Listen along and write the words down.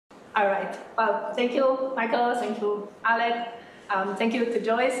All right. Well, thank you, Michael. Thank you, Alec. Thank you to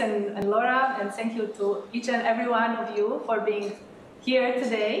Joyce and Laura, and thank you to each and every one of you for being here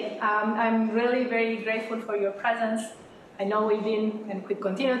today. I'm really very grateful for your presence. I know we've been and we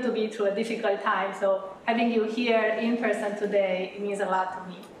continue to be through a difficult time, so having you here in person today means a lot to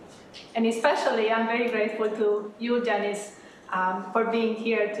me. And especially, I'm very grateful to you, Janice, for being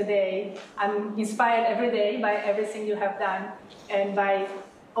here today. I'm inspired every day by everything you have done and by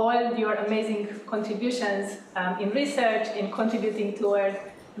all your amazing contributions in research, in contributing toward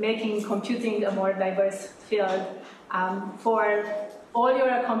making computing a more diverse field, for all your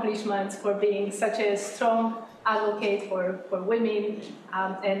accomplishments, for being such a strong advocate for women,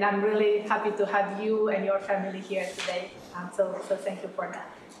 and I'm really happy to have you and your family here today, so thank you for that.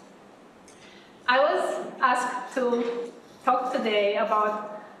 I was asked to talk today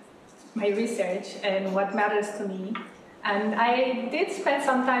about my research and what matters to me. And I did spend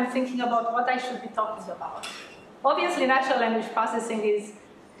some time thinking about what I should be talking about. Obviously, natural language processing is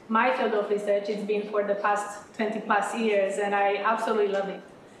my field of research. It's been for the past 20 plus years, and I absolutely love it.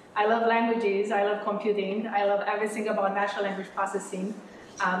 I love languages, I love computing, I love everything about natural language processing.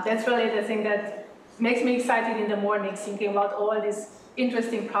 That's really the thing that makes me excited in the morning, thinking about all these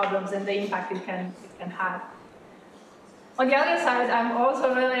interesting problems and the impact it can have. On the other side, I'm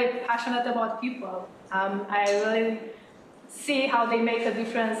also really passionate about people. I really see how they make a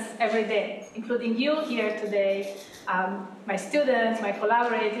difference every day, including you here today, my students, my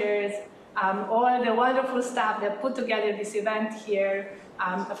collaborators, all the wonderful staff that put together this event here,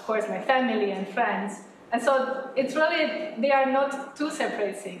 of course, my family and friends. And so it's really, they are not two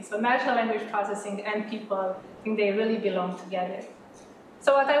separate things. So natural language processing and people, I think they really belong together.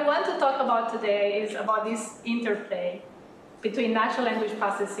 So what I want to talk about today is about this interplay between natural language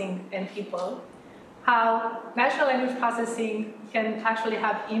processing and people, how natural language processing can actually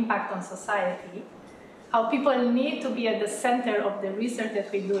have impact on society, how people need to be at the center of the research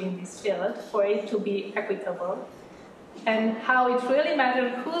that we do in this field for it to be equitable, and how it really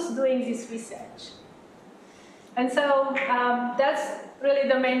matters who's doing this research. And so that's really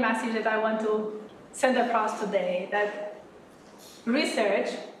the main message that I want to send across today, that research,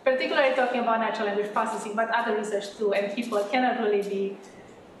 particularly talking about natural language processing, but other research too, and people cannot really be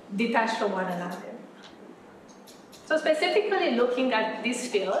detached from one another. So specifically looking at this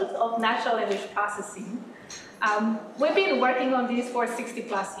field of natural language processing, we've been working on this for 60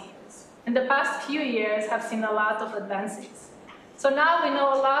 plus years. And the past few years have seen a lot of advances. So now we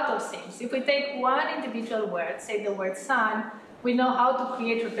know a lot of things. If we take one individual word, say the word sun, we know how to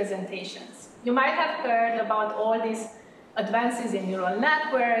create representations. You might have heard about all these advances in neural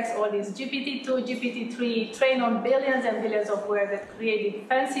networks, all these GPT-2, GPT-3, trained on billions and billions of words that created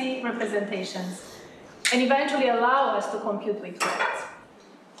fancy representations and eventually allow us to compute with words.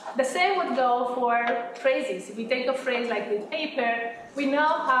 The same would go for phrases. If we take a phrase like with paper, we know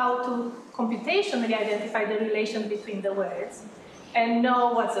how to computationally identify the relation between the words and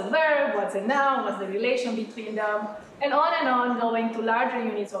know what's a verb, what's a noun, what's the relation between them, and on going to larger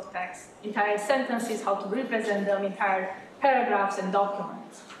units of text, entire sentences, how to represent them, entire paragraphs and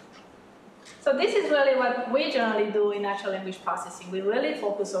documents. So this is really what we generally do in natural language processing. We really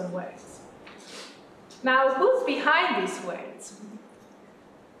focus on words. Now, who's behind these words?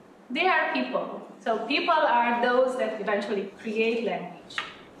 They are people. So people are those that eventually create language.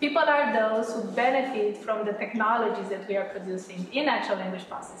 People are those who benefit from the technologies that we are producing in natural language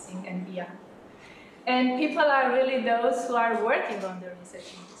processing and beyond. And people are really those who are working on the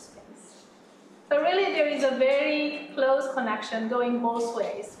research in this space. So really there is a very close connection going both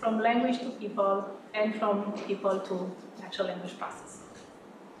ways, from language to people and from people to natural language processing.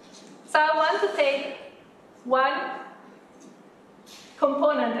 So I want to take one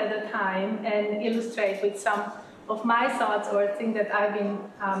component at a time and illustrate with some of my thoughts or things that I've been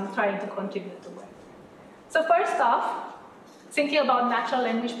trying to contribute to work. So first off, thinking about natural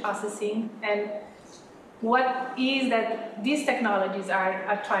language processing and what is that these technologies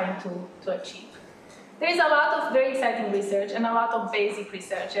are trying to achieve. There is a lot of very exciting research and a lot of basic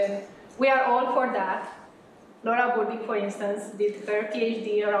research, and we are all for that. Laura Burdick, for instance, did her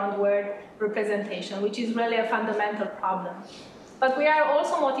PhD around word representation, which is really a fundamental problem. But we are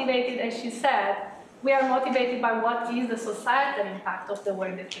also motivated, as she said, we are motivated by what is the societal impact of the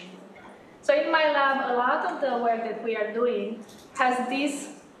work that we do. So in my lab, a lot of the work that we are doing has this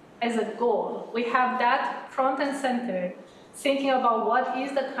as a goal. We have that front and center, thinking about what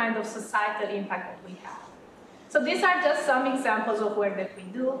is the kind of societal impact that we have. So these are just some examples of work that we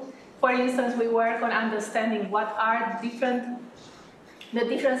do. For instance, we work on understanding what are the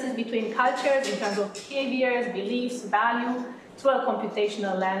differences between cultures in terms of behaviors, beliefs, value, through a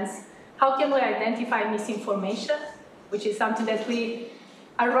computational lens? How can we identify misinformation, which is something that we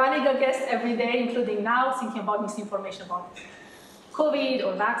are running against every day, including now, thinking about misinformation about COVID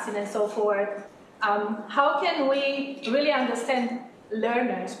or vaccine and so forth. How can we really understand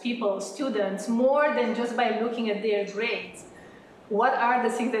learners, people, students, more than just by looking at their grades? What are the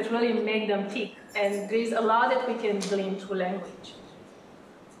things that really make them tick? And there is a lot that we can glean through language.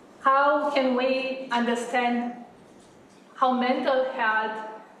 How can we understand how mental health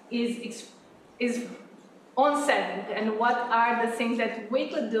is unsettled, and what are the things that we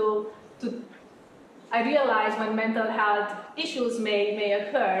could do to realize when mental health issues may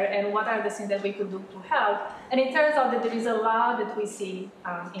occur, and what are the things that we could do to help? And it turns out that there is a lot that we see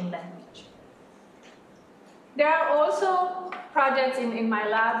in language. There are also projects in my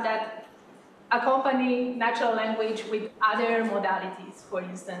lab that accompany natural language with other modalities, for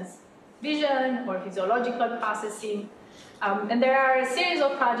instance, vision or physiological processing. And there are a series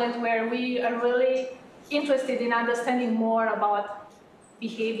of projects where we are really interested in understanding more about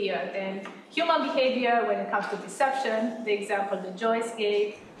behavior and human behavior when it comes to perception, the example that Joyce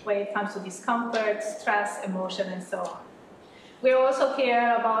gave, when it comes to discomfort, stress, emotion, and so on. We also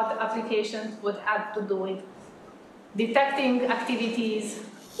care about applications that have to do with detecting activities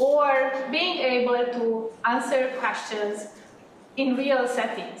or being able to answer questions in real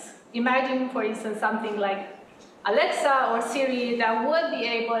settings. Imagine, for instance, something like Alexa or Siri that would be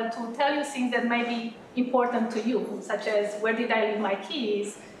able to tell you things that might be important to you, such as where did I leave my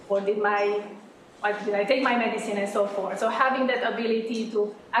keys, or did I take my medicine, and so forth. So having that ability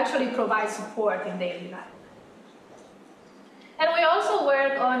to actually provide support in daily life. And we also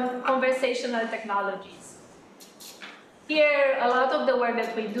work on conversational technologies. Here, a lot of the work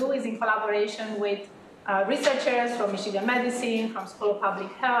that we do is in collaboration with researchers from Michigan Medicine, from School of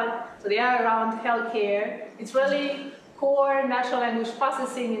Public Health. So they are around healthcare. It's really core natural language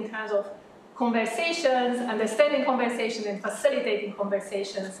processing in terms of conversations, understanding conversations, and facilitating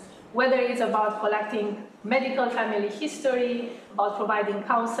conversations, whether it's about collecting medical family history, about providing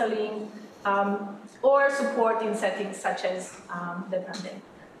counseling, or support in settings such as the pandemic.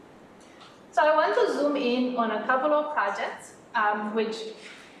 So I want to zoom in on a couple of projects, which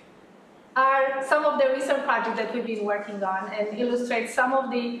are some of the recent projects that we've been working on, and illustrate some of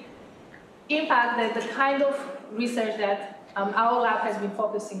the impact that the kind of research that our lab has been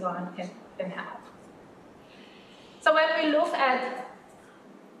focusing on can have. So when we look at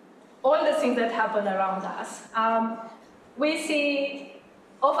all the things that happen around us, we see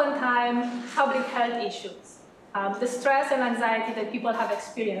oftentimes public health issues. The stress and anxiety that people have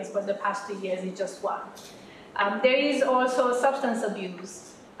experienced for the past 2 years is just one. There is also substance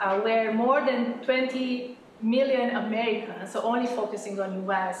abuse, where more than 20 million Americans, so only focusing on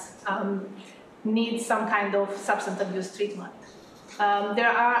US, need some kind of substance abuse treatment. There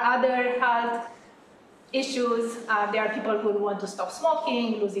are other health issues. There are people who want to stop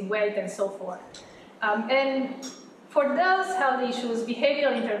smoking, losing weight, and so forth. And for those health issues,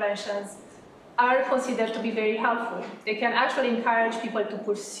 behavioral interventions are considered to be very helpful. They can actually encourage people to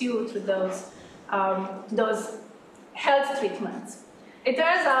pursue through those health treatments. It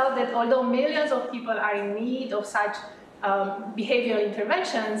turns out that although millions of people are in need of such behavioral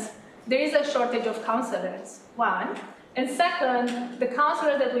interventions, there is a shortage of counselors, one. And second, the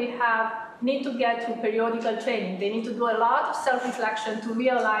counselors that we have need to get through periodical training. They need to do a lot of self-reflection to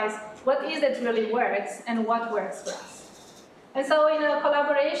realize what is it really works and what works for us. And so in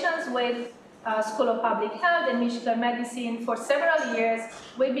collaborations with School of Public Health and Michigan Medicine, for several years,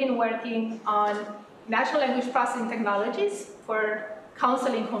 we've been working on natural language processing technologies for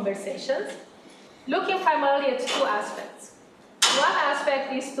counseling conversations, looking primarily at two aspects. One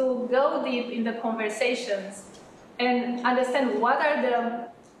aspect is to go deep in the conversations and understand what are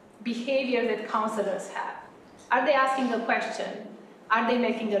the behaviors that counselors have. Are they asking a question? Are they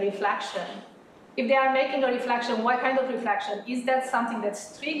making a reflection? If they are making a reflection, what kind of reflection? Is that something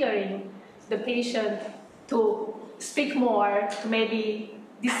that's triggering the patient to speak more, to maybe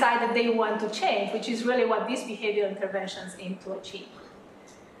decide that they want to change, which is really what these behavioral interventions aim to achieve.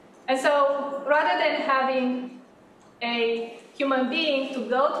 And so rather than having a human being to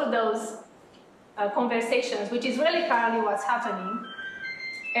go through those conversations, which is really currently what's happening,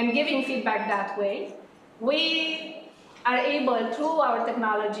 and giving feedback that way, we are able, through our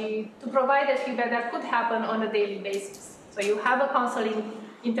technology, to provide that feedback that could happen on a daily basis. So you have a counseling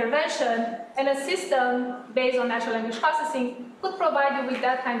intervention, and a system based on natural language processing could provide you with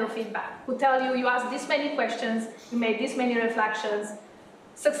that kind of feedback, could tell you, you asked this many questions, you made this many reflections.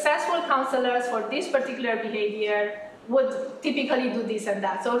 Successful counselors for this particular behavior would typically do this and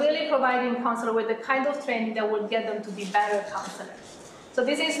that. So really providing counselor with the kind of training that will get them to be better counselors. So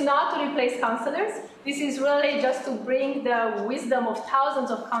this is not to replace counselors. This is really just to bring the wisdom of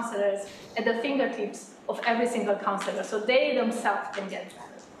thousands of counselors at the fingertips of every single counselor, so they themselves can get better.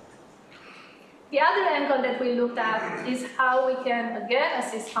 The other angle that we looked at is how we can, again,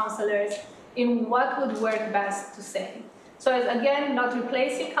 assist counselors in what would work best to say. So again, not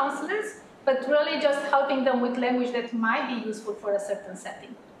replacing counselors, but really just helping them with language that might be useful for a certain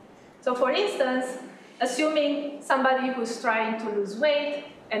setting. So for instance, assuming somebody who's trying to lose weight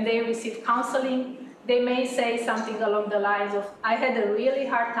and they receive counseling, they may say something along the lines of, I had a really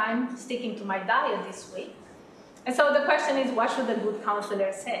hard time sticking to my diet this week. And so the question is, what should a good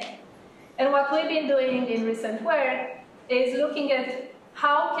counselor say? And what we've been doing in recent work is looking at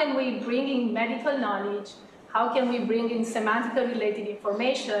how can we bring in medical knowledge, how can we bring in semantically related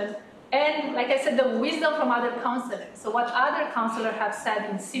information, and like I said, the wisdom from other counselors. So what other counselors have said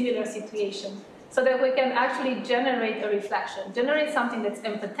in similar situations, so that we can actually generate a reflection, generate something that's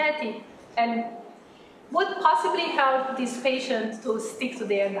empathetic and would possibly help this patient to stick to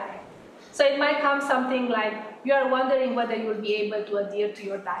their diet. So it might come something like, you are wondering whether you will be able to adhere to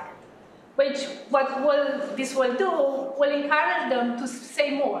your diet, which this will do will encourage them to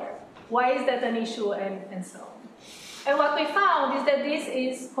say more. Why is that an issue, and so on. And what we found is that this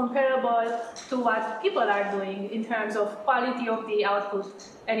is comparable to what people are doing in terms of quality of the output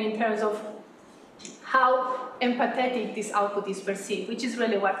and in terms of how empathetic this output is perceived, which is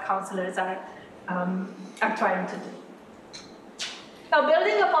really what counselors are trying to do. Now,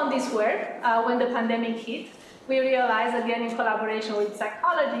 building upon this work, when the pandemic hit, we realized, again in collaboration with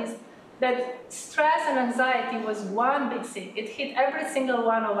psychologists, that stress and anxiety was one big thing. It hit every single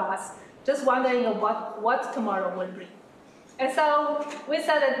one of us, just wondering about what tomorrow will bring. And so we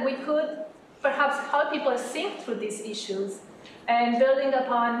said that we could perhaps help people think through these issues, and building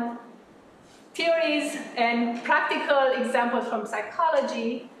upon theories and practical examples from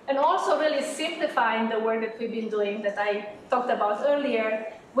psychology, and also really simplifying the work that we've been doing that I talked about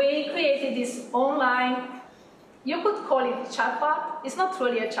earlier, we created this online, you could call it chatbot. It's not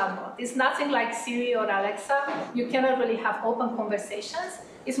really a chatbot. It's nothing like Siri or Alexa. You cannot really have open conversations.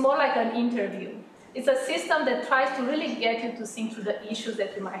 It's more like an interview. It's a system that tries to really get you to think through the issues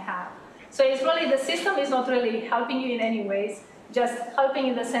that you might have. So it's really, the system is not really helping you in any ways, just helping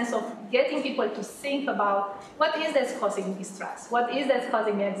in the sense of getting people to think about what is that's causing me stress, what is that's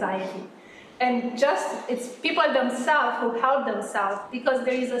causing me anxiety. And just, it's people themselves who help themselves, because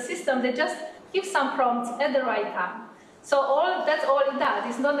there is a system that just gives some prompts at the right time. So that's all it does.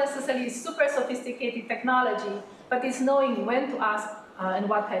 It's not necessarily super sophisticated technology, but it's knowing when to ask and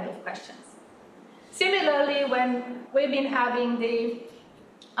what kind of questions. Similarly, when we've been having the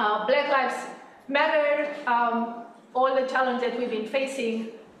Black Lives Matter, all the challenges that we've been facing,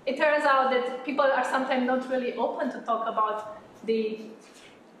 it turns out that people are sometimes not really open to talk about the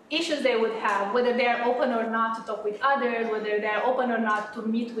issues they would have, whether they're open or not to talk with others, whether they're open or not to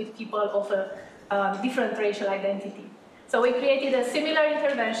meet with people of a different racial identity. So we created a similar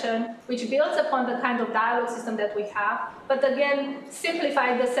intervention which builds upon the kind of dialogue system that we have, but again,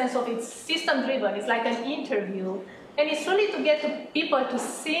 simplified the sense of it's system-driven. It's like an interview, and it's really to get people to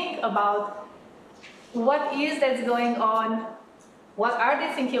think about what is that's going on, what are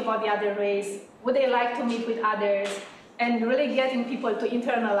they thinking about the other race, would they like to meet with others, and really getting people to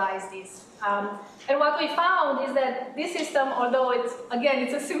internalize this. And what we found is that this system, although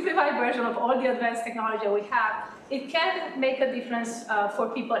it's a simplified version of all the advanced technology we have, it can make a difference for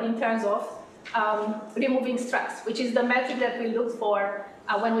people in terms of removing stress, which is the metric that we look for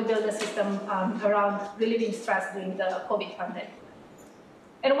when we build a system around relieving stress during the COVID pandemic.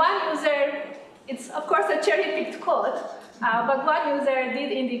 And one user, it's of course a cherry-picked quote, but one user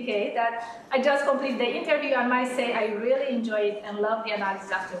did indicate that I just completed the interview and might say I really enjoyed it and loved the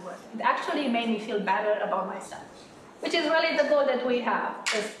analysis afterward. It actually made me feel better about myself, which is really the goal that we have,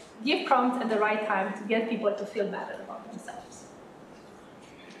 is give prompts at the right time to get people to feel better about themselves.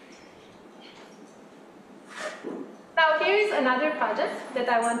 Now here is another project that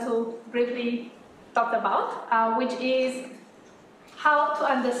I want to briefly talk about, which is how to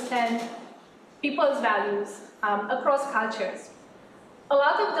understand people's values across cultures. A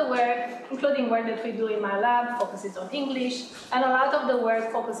lot of the work, including work that we do in my lab, focuses on English, and a lot of the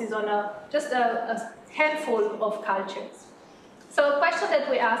work focuses on just a handful of cultures. So a question that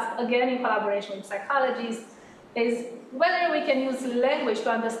we ask, again in collaboration with psychologists, is whether we can use language to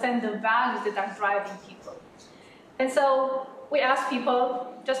understand the values that are driving people. And so we asked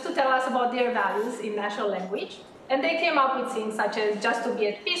people just to tell us about their values in natural language, and they came up with things such as just to be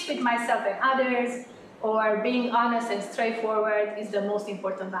at peace with myself and others, or being honest and straightforward is the most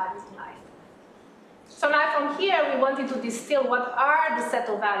important values in life. So now from here, we wanted to distill what are the set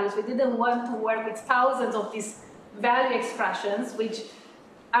of values. We didn't want to work with thousands of these value expressions, which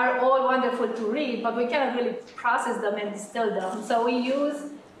are all wonderful to read, but we cannot really process them and distill them. So we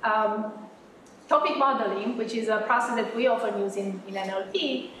use topic modeling, which is a process that we often use in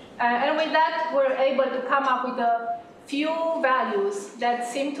NLP. And with that, we're able to come up with a few values that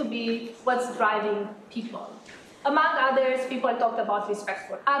seem to be what's driving people. Among others, people talked about respect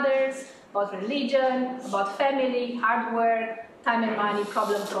for others, about religion, about family, hard work, time and money,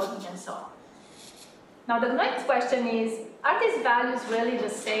 problem solving, and so on. Now the next question is, are these values really the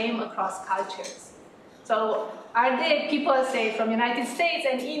same across cultures? So are they, people say, from United States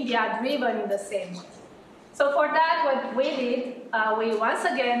and India driven in the same way? So for that, what we did, we once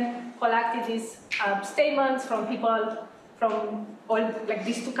again collected these statements from people from all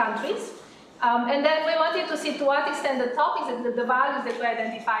these two countries. And then we wanted to see to what extent the topics, the values that we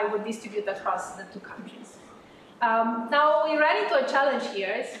identify would distribute across the two countries. Now we ran into a challenge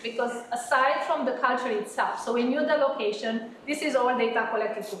here because aside from the culture itself, so we knew the location, this is all data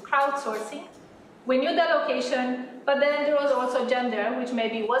collected through crowdsourcing. We knew the location, but then there was also gender, which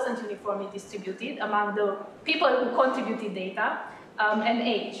maybe wasn't uniformly distributed among the people who contributed data, and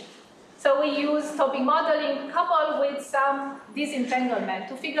age. So we used topic modeling coupled with some disentanglement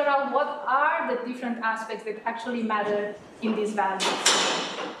to figure out what are the different aspects that actually matter in these values.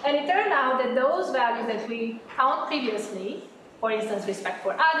 And it turned out that those values that we found previously, for instance, respect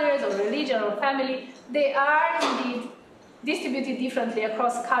for others or religion or family, they are indeed distributed differently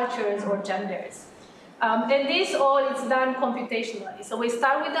across cultures or genders. And this all is done computationally. So we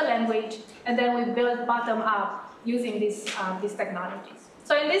start with the language and then we build bottom up using these technologies.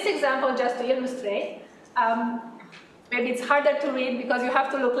 So in this example, just to illustrate, maybe it's harder to read because you have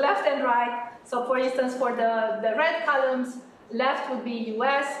to look left and right. So for instance, for the red columns, left would be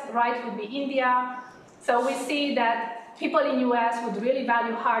US, right would be India. So we see that people in US would really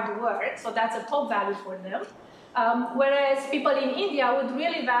value hard work, so that's a top value for them. Whereas people in India would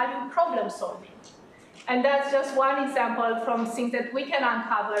really value problem solving. And that's just one example from things that we can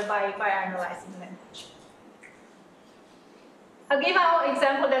uncover by analyzing language. I'll give an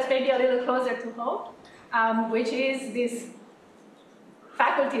example that's maybe a little closer to home, which is this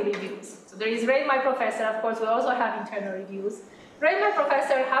faculty reviews. So there is Rate My Professor, of course, we also have internal reviews. Rate My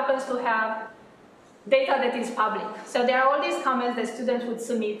Professor happens to have data that is public. So there are all these comments that students would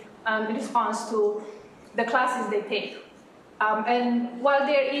submit in response to the classes they take. And while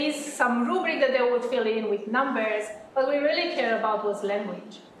there is some rubric that they would fill in with numbers, what we really care about was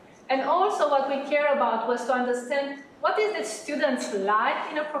language. And also what we care about was to understand what is the students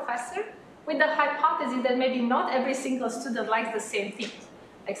like in a professor, with the hypothesis that maybe not every single student likes the same thing.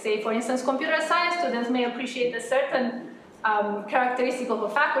 Like say, for instance, computer science students may appreciate a certain characteristic of a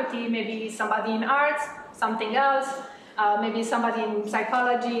faculty, maybe somebody in arts, something else, maybe somebody in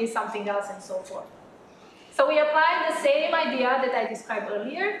psychology, something else, and so forth. So we apply the same idea that I described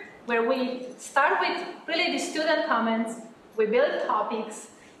earlier, where we start with really the student comments, we build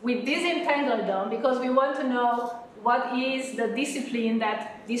topics, we disentangle them because we want to know what is the discipline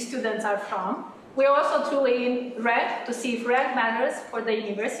that these students are from. We also threw in rank to see if rank matters for the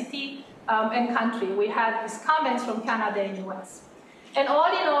university and country. We had these comments from Canada and US. And all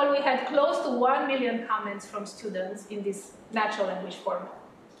in all, we had close to 1 million comments from students in this natural language format.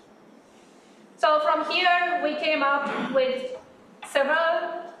 So from here, we came up with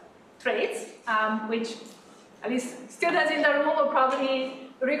several traits, which at least students in the room will probably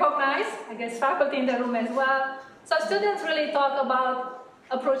recognize, I guess faculty in the room as well. So students really talk about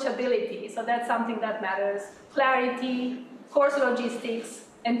approachability, so that's something that matters. Clarity, course logistics,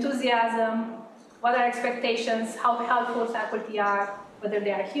 enthusiasm, what are expectations, how helpful faculty are, whether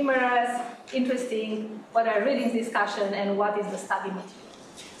they are humorous, interesting, what are reading discussion, and what is the study material.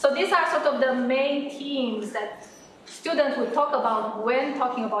 So these are sort of the main themes that students would talk about when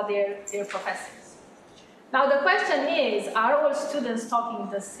talking about their professors. Now the question is, are all students talking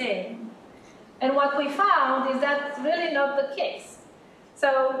the same? And what we found is that's really not the case.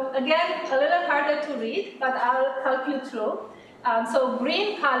 So again, a little harder to read, but I'll help you through. So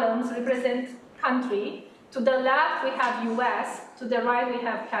green columns represent country. To the left, we have US. To the right, we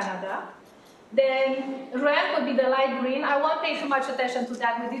have Canada. Then rank would be the light green. I won't pay too much attention to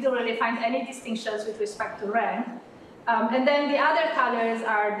that. We didn't really find any distinctions with respect to rank. And then the other colors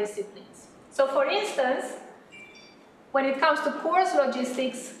are disciplines. So for instance, when it comes to course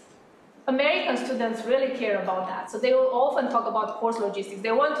logistics, American students really care about that. So they will often talk about course logistics.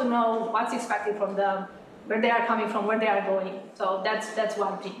 They want to know what's expected from them, where they are coming from, where they are going. So that's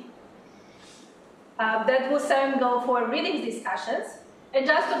one thing. that would then go for reading discussions. And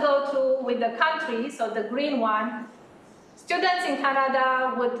just to go through with the country, so the green one, students in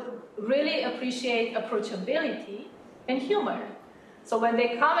Canada would really appreciate approachability and humor. So when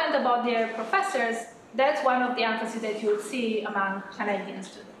they comment about their professors, that's one of the emphases that you would see among Canadian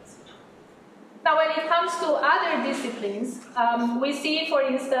students. Now, when it comes to other disciplines, we see, for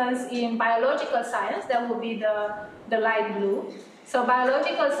instance, in biological science, that would be the light blue. So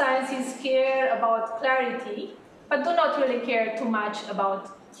biological sciences care about clarity, but do not really care too much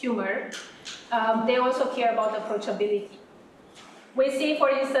about humor. They also care about approachability. We see, for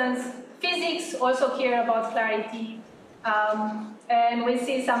instance, physics also care about clarity, and we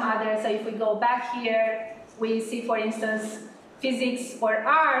see some others. So if we go back here, we see, for instance, physics or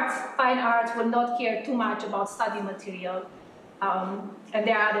arts, fine arts will not care too much about study material, and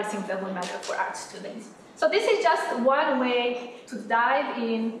there are other things that will matter for art students. So this is just one way to dive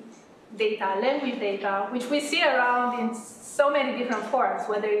in data, language data, which we see around in so many different forms,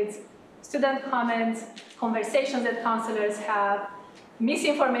 whether it's student comments, conversations that counselors have,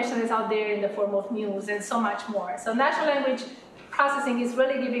 misinformation that's out there in the form of news, and so much more. So natural language processing is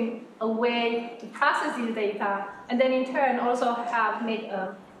really giving a way to process these data, and then in turn also make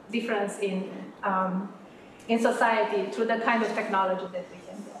a difference in society through the kind of technology that we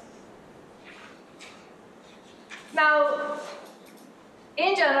can do. Now,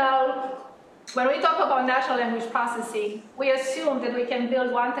 in general, when we talk about natural language processing, we assume that we can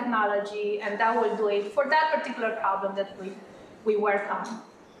build one technology and that will do it for that particular problem that we work on.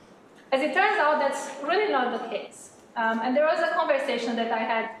 As it turns out, that's really not the case. And there was a conversation that I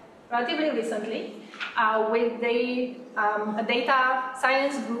had relatively recently with a data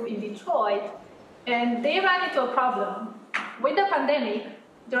science group in Detroit, and they ran into a problem. With the pandemic,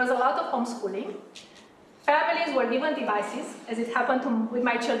 there was a lot of homeschooling. Families were given devices, as it happened with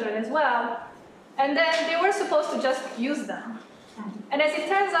my children as well, and then they were supposed to just use them. And as it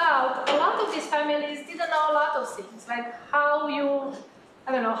turns out, a lot of these families didn't know a lot of things, like how you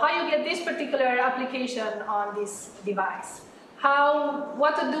get this particular application on this device,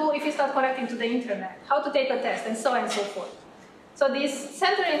 what to do if it's not connecting to the internet, how to take a test, and so on and so forth. So this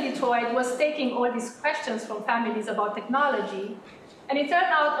center in Detroit was taking all these questions from families about technology, and it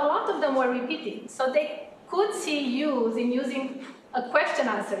turned out a lot of them were repeating. So they could see use in using a question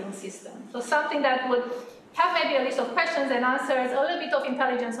answering system. So something that would have maybe a list of questions and answers, a little bit of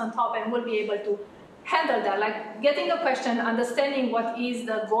intelligence on top, and will be able to handle that, like getting a question, understanding what is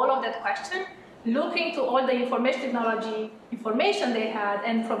the goal of that question, looking to all the information technology information they had,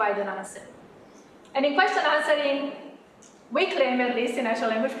 and provide an answer. And in question answering, we claim, at least in natural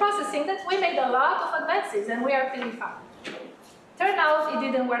language processing, that we made a lot of advances, and we are pretty fast. Turned out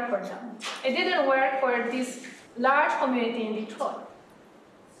it didn't work for them. It didn't work for this large community in Detroit.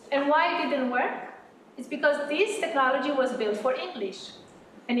 And why it didn't work? It's because this technology was built for English.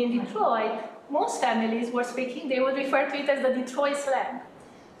 And in Detroit, most families were speaking, they would refer to it as the Detroit slang.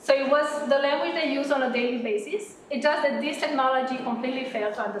 So it was the language they use on a daily basis. It's just that this technology completely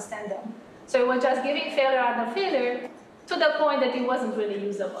failed to understand them. So it was just giving failure after failure to the point that it wasn't really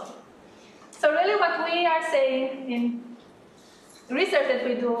usable. So really what we are saying in research that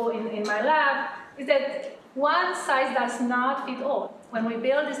we do in my lab is that one size does not fit all. When we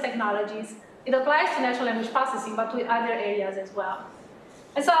build these technologies, it applies to natural language processing, but to other areas as well.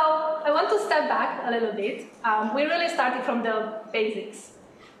 And so I want to step back a little bit. We really started from the basics.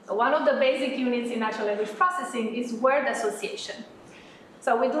 So one of the basic units in natural language processing is word association.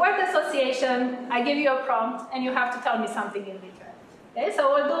 So with word association, I give you a prompt, and you have to tell me something in return. Okay,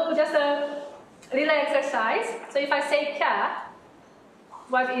 so we'll do just a little exercise. So if I say cat,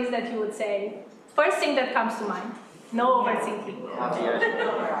 what is that you would say? First thing that comes to mind. No overthinking.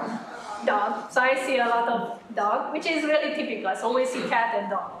 Dog. So I see a lot of dog, which is really typical. So we see cat and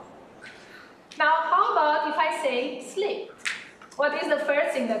dog. Now, how about if I say sleep? What is the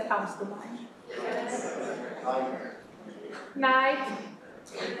first thing that comes to mind? Night.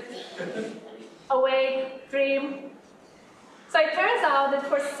 Awake. Dream. So it turns out that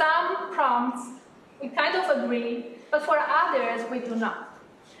for some prompts, we kind of agree, but for others, we do not.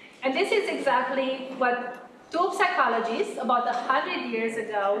 And this is exactly what two psychologists about 100 years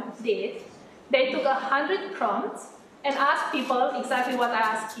ago did. They took 100 prompts and asked people exactly what I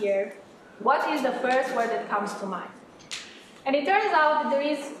asked here. What is the first word that comes to mind? And it turns out that there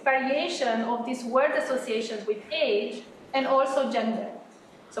is variation of these word associations with age and also gender.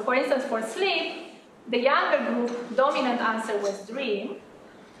 So for instance, for sleep, the younger group, dominant answer was dream,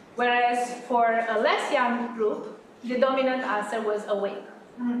 whereas for a less young group, the dominant answer was awake.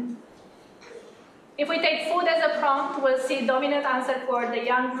 In If we take food as a prompt, we'll see dominant answer for the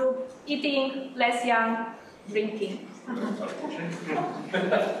young group, eating, less young, drinking.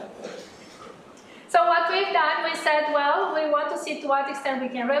 So what we've done, we said, well, we want to see to what extent we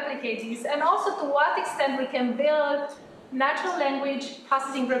can replicate these, and also to what extent we can build natural language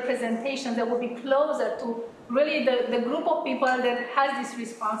processing representations that will be closer to really the group of people that has these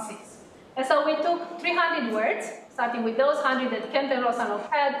responses. And so we took 300 words, starting with those 100 that Kent and Rosanov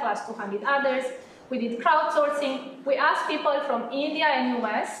had, plus 200 others. We did crowdsourcing. We asked people from India and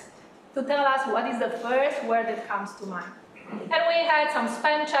US to tell us what is the first word that comes to mind. And we had some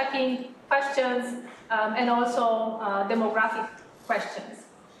spam checking questions and also demographic questions.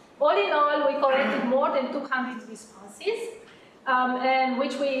 All in all, we collected more than 200 responses, and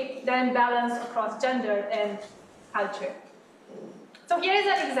which we then balanced across gender and culture. So here is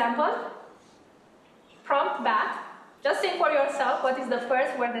an example. Prompt back. Just think for yourself, what is the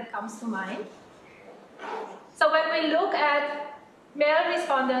first word that comes to mind? So when we look at male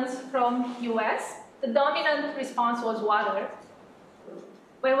respondents from US, the dominant response was water.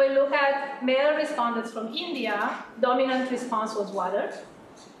 When we look at male respondents from India, dominant response was water.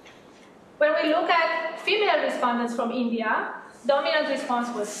 When we look at female respondents from India, dominant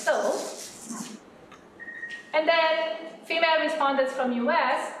response was stove. And then female respondents from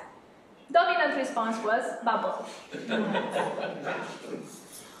US, dominant response was bubble.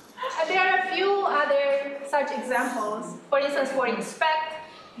 And there are a few other such examples. For instance, for expect,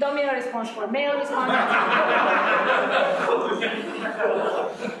 dominant response for male respondents.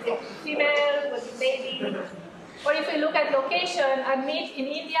 Female was baby. Or if we look at location, admit in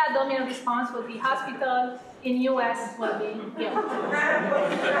India, dominant response will be hospital. In US will be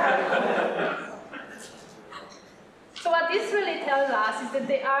So what this really tells us is that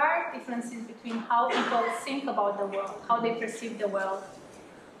there are differences between how people think about the world, how they perceive the world.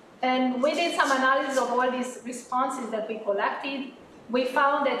 And we did some analysis of all these responses that we collected. We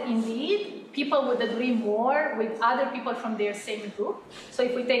found that indeed, people would agree more with other people from their same group. So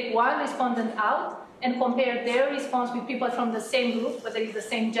if we take one respondent out and compare their response with people from the same group, whether it's the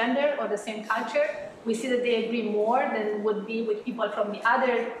same gender or the same culture, we see that they agree more than would be with people from the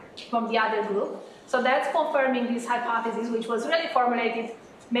other group. So that's confirming this hypothesis, which was really formulated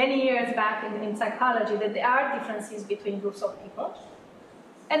many years back in psychology, that there are differences between groups of people.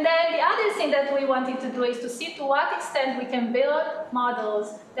 And then the other thing that we wanted to do is to see to what extent we can build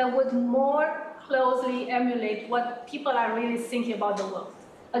models that would more closely emulate what people are really thinking about the world.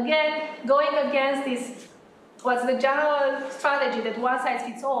 Again, going against this, what's the general strategy that one size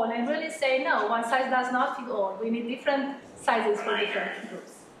fits all, and really say, no, one size does not fit all. We need different sizes for different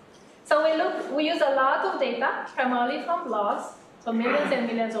groups. So we use a lot of data, primarily from blogs, so millions and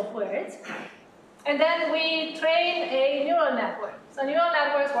millions of words. And then we train a neural network. So neural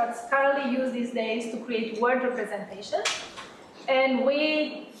networks, what's currently used these days to create word representation. And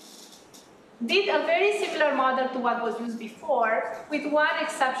we did a very similar model to what was used before, with one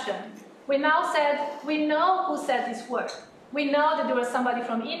exception. We now said, we know who said this word. We know that there was somebody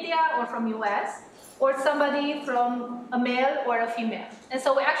from India or from US, or somebody from a male or a female. And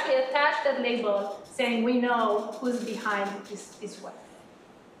so we actually attached that label saying we know who's behind this word.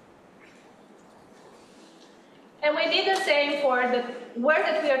 And we did the same for the words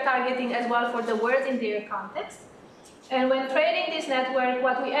that we are targeting as well for the words in their context. And when training this network,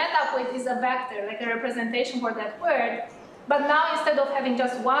 what we end up with is a vector, like a representation for that word. But now instead of having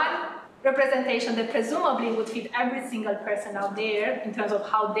just one representation that presumably would fit every single person out there in terms of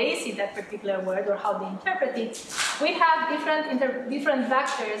how they see that particular word or how they interpret it, we have different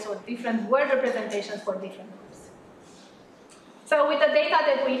vectors or different word representations for different groups. So with the data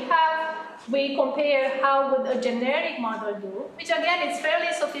that we have, we compare how would a generic model do, which again is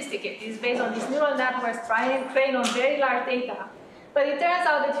fairly sophisticated. It's based on these neural networks trained on very large data. But it turns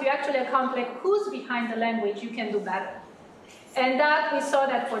out that if you actually account like who's behind the language, you can do better. And that we saw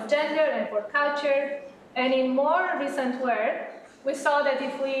that for gender and for culture. And in more recent work, we saw that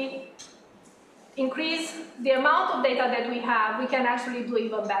if we increase the amount of data that we have, we can actually do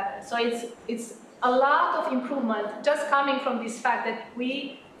even better. So it's a lot of improvement just coming from this fact that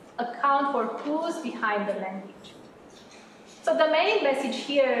we account for who's behind the language. So the main message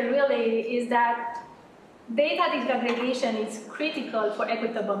here really is that data disaggregation is critical for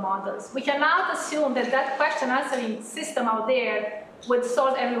equitable models. We cannot assume that that question answering system out there would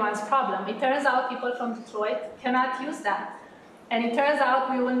solve everyone's problem. It turns out people from Detroit cannot use that. And it turns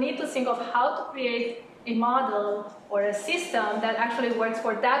out we will need to think of how to create a model or a system that actually works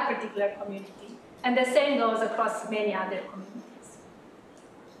for that particular community. And the same goes across many other communities.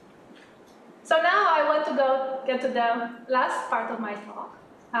 So now I want to get to the last part of my talk.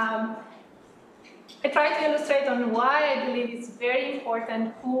 I try to illustrate on why I believe it's very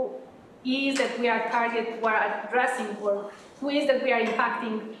important who is that we are addressing, or who is that we are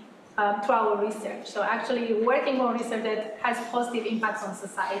impacting through our research. So actually working on research that has positive impacts on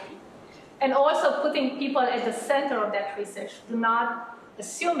society. And also putting people at the center of that research, not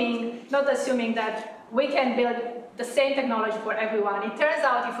assuming that we can build the same technology for everyone. It turns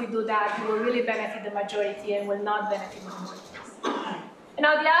out if we do that, we will really benefit the majority and will not benefit minorities. And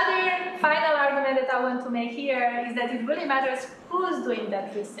now the other final argument that I want to make here is that it really matters who's doing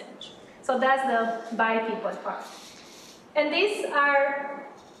that research. So that's the by people part. And these are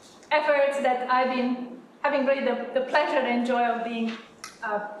efforts that I've been having really the pleasure and joy of being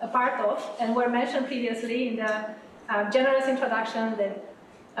a part of, and were mentioned previously in the generous introduction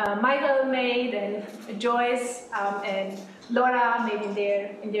that Michael made, and Joyce and Laura made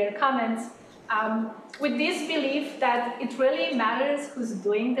in their comments, with this belief that it really matters who's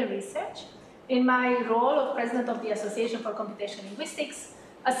doing the research. In my role of president of the Association for Computational Linguistics,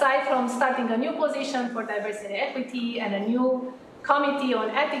 aside from starting a new position for diversity and equity and a new committee on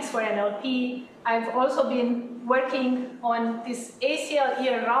ethics for NLP, I've also been working on this ACL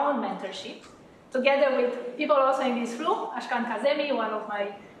year-round mentorship, together with people also in this room, Ashkan Kazemi, one of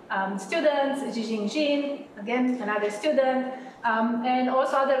my students, Jijing Jin, again, another student, and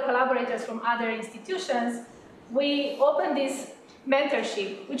also other collaborators from other institutions. We opened this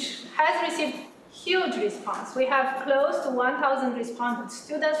mentorship, which has received huge response. We have close to 1,000 respondents,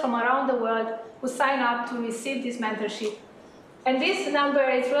 students from around the world who sign up to receive this mentorship. And this number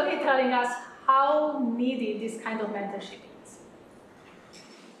is really telling us how needed this kind of mentorship is.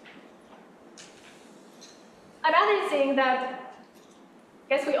 Another thing that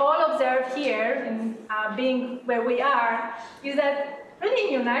I guess we all observe here, in being where we are, is that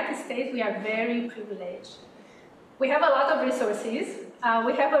really in the United States we are very privileged. We have a lot of resources.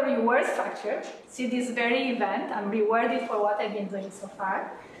 We have a reward structure. See this very event, I'm rewarded for what I've been doing so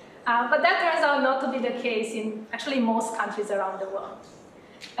far. But that turns out not to be the case in actually most countries around the world.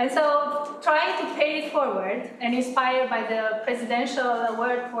 And so trying to pay it forward, and inspired by the Presidential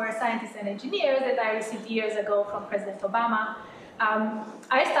Award for Scientists and Engineers that I received years ago from President Obama,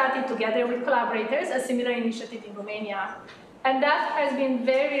 I started together with collaborators a similar initiative in Romania. And that has been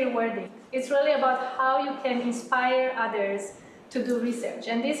very rewarding. It's really about how you can inspire others to do research.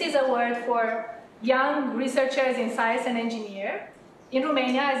 And this is a word for young researchers in science and engineering. In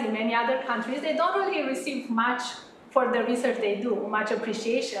Romania, as in many other countries, they don't really receive much for the research they do, much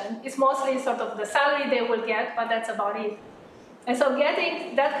appreciation. It's mostly sort of the salary they will get, but that's about it. And so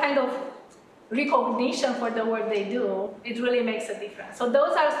getting that kind of recognition for the work they do, it really makes a difference. So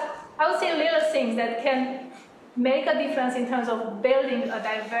those are, I would say, little things that can make a difference in terms of building a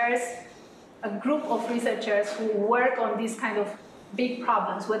diverse group of researchers who work on these kind of big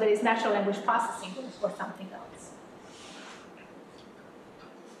problems, whether it's natural language processing or something else.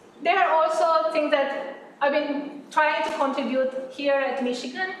 There are also things that I've been trying to contribute here at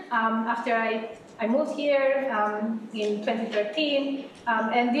Michigan after I moved here in 2013.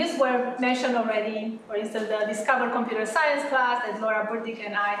 And these were mentioned already. For instance, the Discover Computer Science class that Laura Burdick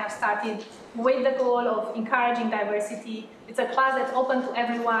and I have started with the goal of encouraging diversity. It's a class that's open to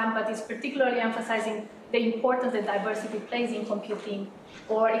everyone, but is particularly emphasizing the importance that diversity plays in computing.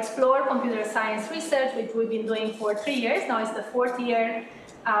 Or Explore Computer Science Research, which we've been doing for 3 years. Now it's the 4th year.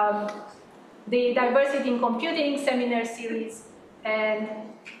 The Diversity in Computing seminar series, and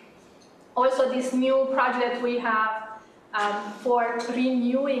also this new project we have for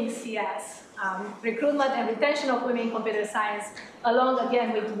renewing CS, recruitment and retention of women in computer science, along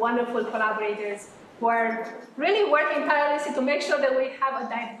again with wonderful collaborators who are really working tirelessly to make sure that we have a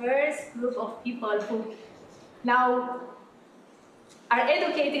diverse group of people who now are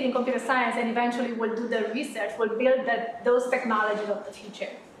educated in computer science and eventually will do the research, will build those technologies of the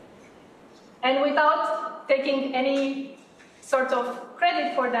future. And without taking any sort of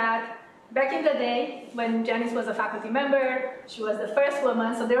credit for that, back in the day, when Janice was a faculty member, she was the first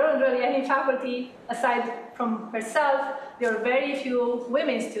woman, so there weren't really any faculty aside from herself. There were very few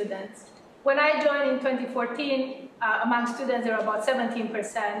women students. When I joined in 2014, among students, there were about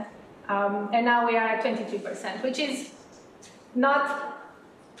 17%, and now we are at 23%, which is not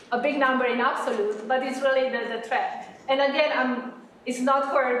a big number in absolute, but it's really the trend. And again, it's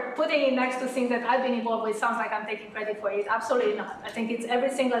not for putting it next to things that I've been involved with. Sounds like I'm taking credit for it. Absolutely not. I think it's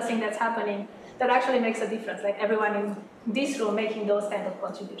every single thing that's happening that actually makes a difference, like everyone in this room making those kind of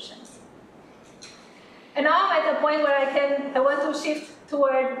contributions. And now I'm at a point where I want to shift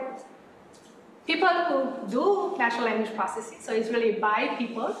toward people who do natural language processing, so it's really by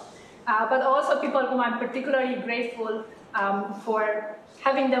people, but also people whom I'm particularly grateful for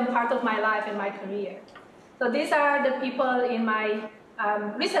having them part of my life and my career. So these are the people in my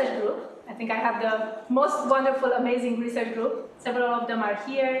research group. I think I have the most wonderful, amazing research group. Several of them are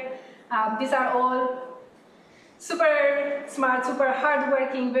here. These are all super smart, super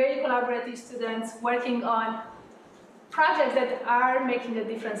hardworking, very collaborative students working on projects that are making a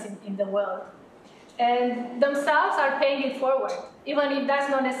difference in the world. And themselves are paying it forward. Even if that's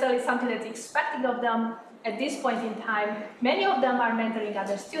not necessarily something that's expected of them at this point in time, many of them are mentoring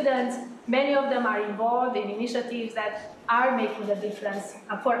other students, many of them are involved in initiatives that are making a difference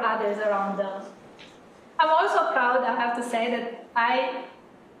for others around them. I'm also proud, I have to say, that I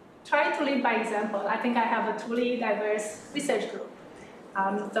try to lead by example. I think I have a truly diverse research group.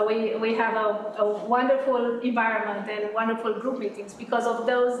 So we have a wonderful environment and wonderful group meetings because of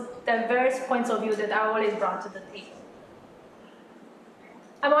those diverse points of view that are always brought to the table.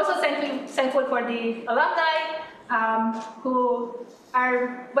 I'm also thankful for the alumni who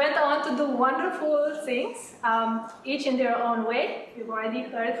went on to do wonderful things, each in their own way. We've already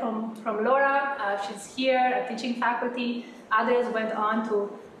heard from Laura. She's here, a teaching faculty. Others went on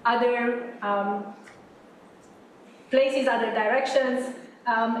to other places, other directions.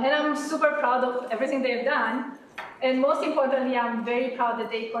 And I'm super proud of everything they've done. And most importantly, I'm very proud that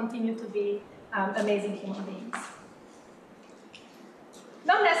they continue to be amazing human beings.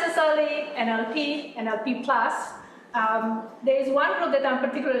 Not necessarily NLP, NLP plus. There is one group that I'm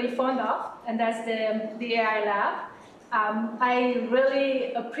particularly fond of, and that's the AI lab. I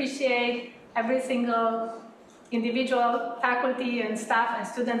really appreciate every single individual, faculty and staff and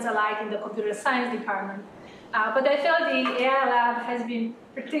students alike in the computer science department. But I feel the AI lab has been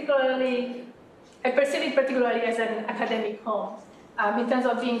I perceive it particularly as an academic home in terms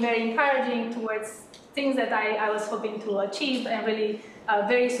of being very encouraging towards things that I was hoping to achieve and really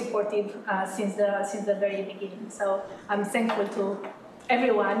very supportive since the very beginning. So I'm thankful to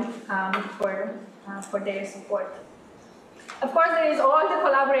everyone for their support. Of course, there is all the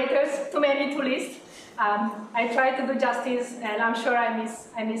collaborators, too many to list. I try to do justice, and I'm sure I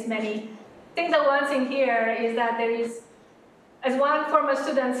miss many. I think the one thing here is that there is, as one former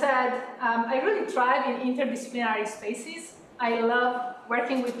student said, I really thrive in interdisciplinary spaces. I love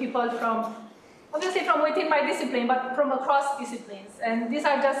working with people obviously from within my discipline, but from across disciplines. And these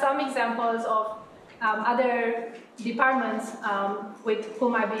are just some examples of other departments with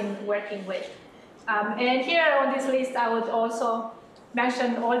whom I've been working with. And here on this list, I would also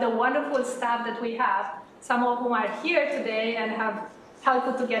mention all the wonderful staff that we have, some of whom are here today and have helped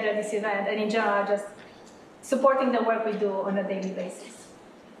put together this event, and in general, just supporting the work we do on a daily basis.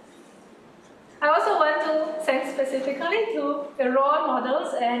 I also want to thank specifically to the role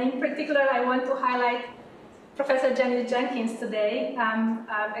models, and in particular, I want to highlight Professor Janice Jenkins today. I'm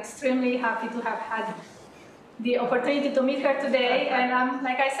extremely happy to have had the opportunity to meet her today, and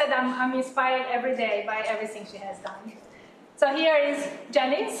like I said, I'm inspired every day by everything she has done. So here is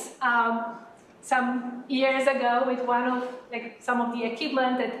Janice, some years ago with some of the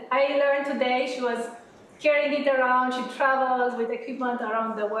equipment that I learned today. She was carrying it around. She traveled with equipment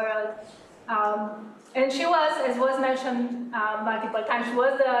around the world. And she was, as was mentioned multiple times, she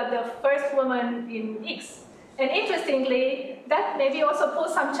was the first woman in X. And interestingly, that maybe also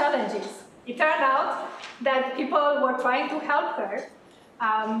posed some challenges. It turned out that people were trying to help her,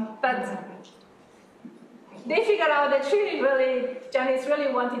 but they figured out that Janice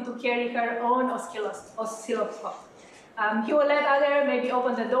really wanted to carry her own oscilloscope. He would let others maybe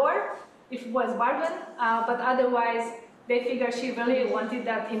open the door if it was bargain, but otherwise they figured she really wanted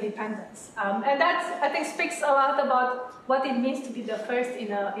that independence. And that, I think, speaks a lot about what it means to be the first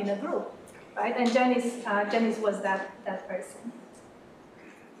in a group, right? And Janice was that person.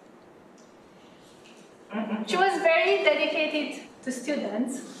 She was very dedicated to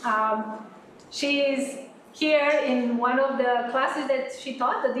students. She is here in one of the classes that she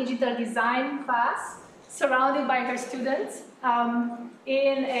taught, the digital design class, surrounded by her students.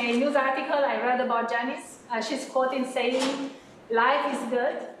 In a news article I read about Janice, she's quoted saying, "Life is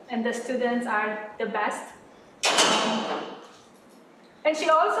good and the students are the best." And she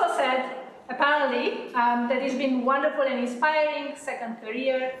also said, apparently, that it's been wonderful and inspiring second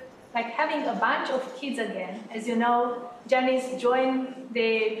career, like having a bunch of kids again. As you know, Janice joined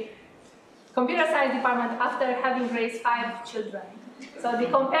the computer science department after having raised 5 children. So the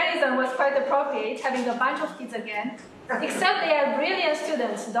comparison was quite appropriate, having a bunch of kids again, except they are brilliant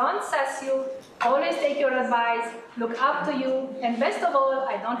students, don't sass you, always take your advice, look up to you, and best of all,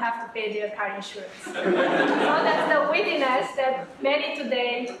 I don't have to pay their car insurance. So that's the wittiness that many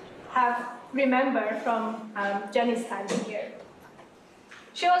today have remembered from Janice's time here.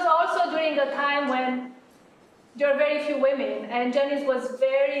 She was also during a time when there are very few women, and Janice was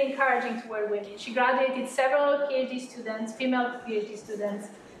very encouraging toward women. She graduated several PhD students, female PhD students.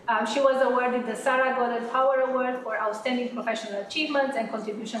 She was awarded the Sarah Goddard Power Award for outstanding professional achievements and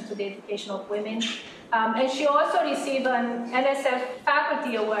contribution to the education of women. And she also received an NSF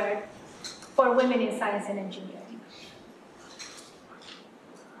Faculty Award for women in science and engineering.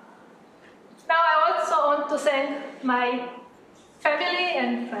 Now I also want to thank my family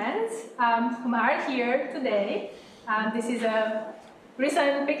and friends who are here today. This is a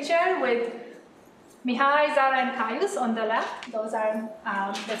recent picture with Mihai, Zara, and Caius on the left. Those are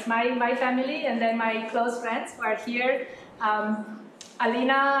that's my family, and then my close friends who are here,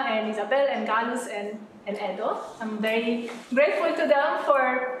 Alina and Isabel and Galus and Edo. I'm very grateful to them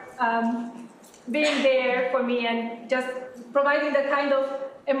for being there for me and just providing the kind of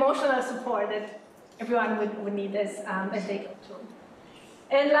emotional support that everyone would need as they go through.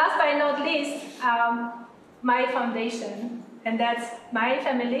 And last but not least, my foundation, and that's my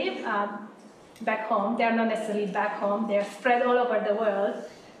family back home. They're not necessarily back home, they're spread all over the world.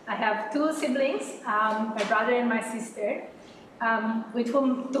 I have two siblings, my brother and my sister,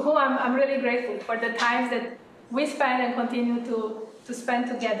 to whom I'm really grateful for the times that we spend and continue to spend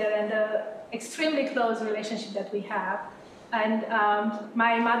together, and the extremely close relationship that we have. And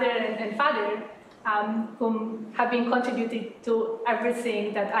my mother and father, whom have been contributing to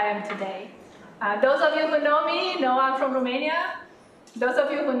everything that I am today. Those of you who know me know I'm from Romania. Those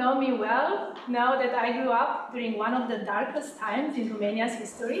of you who know me well know that I grew up during one of the darkest times in Romania's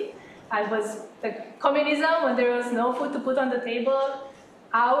history. I was the communism, when there was no food to put on the table,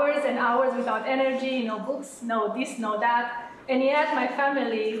 hours and hours without energy, no books, no this, no that. And yet my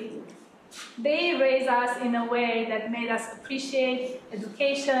family, they raised us in a way that made us appreciate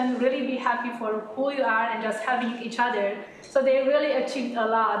education, really be happy for who you are and just having each other. So they really achieved a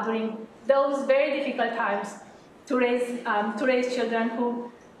lot during those very difficult times to raise children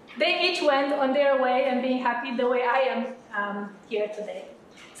who, they each went on their way and being happy the way I am here today.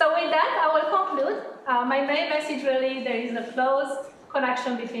 So with that, I will conclude. My main message really, there is a close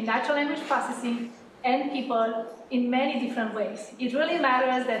connection between natural language processing and people in many different ways. It really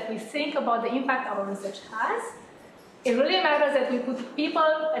matters that we think about the impact our research has. It really matters that we put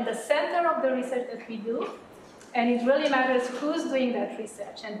people at the center of the research that we do. And it really matters who's doing that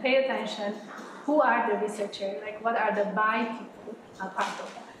research, and pay attention, who are the researchers, like what are the by people a part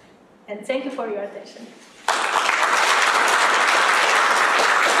of that. And thank you for your attention.